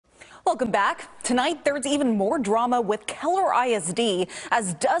Welcome back. Tonight, there's even more drama with Keller ISD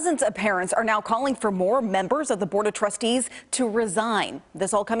as dozens of parents are now calling for more members of the Board of Trustees to resign.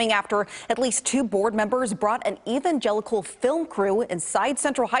 This all coming after at least 2 board members brought an Evangelical film crew inside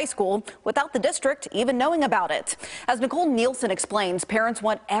Central High School without the district even knowing about it. As Nicole Nielsen explains, parents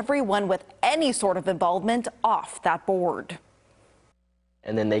want everyone with any sort of involvement off that board.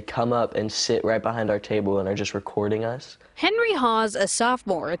 And then they come up and sit right behind our table and are just recording us. Henry Hawes, a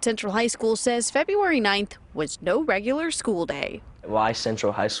sophomore at Central High School, says February 9th was no regular school day. Why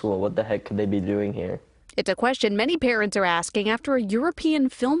Central High School? What the heck could they be doing here? It's a question many parents are asking after a European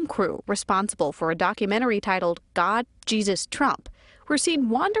film crew responsible for a documentary titled God, Jesus, Trump were seen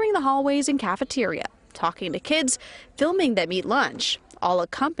wandering the hallways and cafeteria, talking to kids, filming them eat lunch, all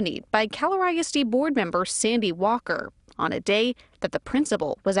accompanied by Keller ISD board member Sandy Walker, on a day that the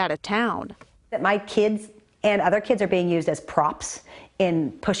principal was out of town. That my kids and other kids are being used as props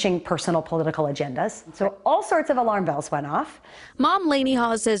in pushing personal political agendas. So all sorts of alarm bells went off. Mom Lainey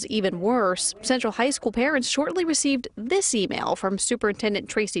Hawes says even worse, Central High School parents shortly received this email from Superintendent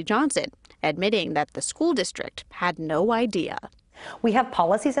Tracy Johnson, admitting that the school district had no idea. We have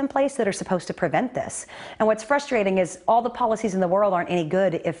policies in place that are supposed to prevent this. And what's frustrating is all the policies in the world aren't any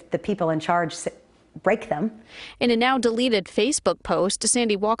good if the people in charge break them. In a now deleted Facebook post,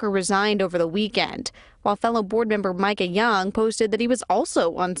 Sandy Walker resigned over the weekend, while fellow board member Micah Young posted that he was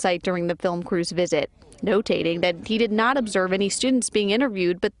also on site during the film crew's visit, notating that he did not observe any students being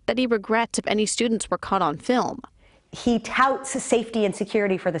interviewed, but that he regrets if any students were caught on film. He touts safety and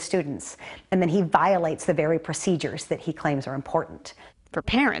security for the students, and then he violates the very procedures that he claims are important. For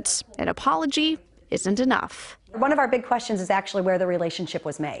parents, an apology isn't enough. One of our big questions is actually where the relationship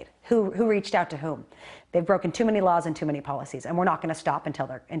was made. Who reached out to whom? They've broken too many laws and too many policies, and we're not going to stop until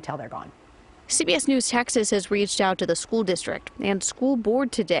they're gone. CBS News Texas has reached out to the school district and school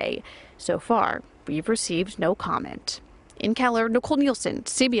board today. So far, we've received no comment. In Keller, Nicole Nielsen,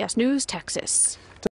 CBS News Texas.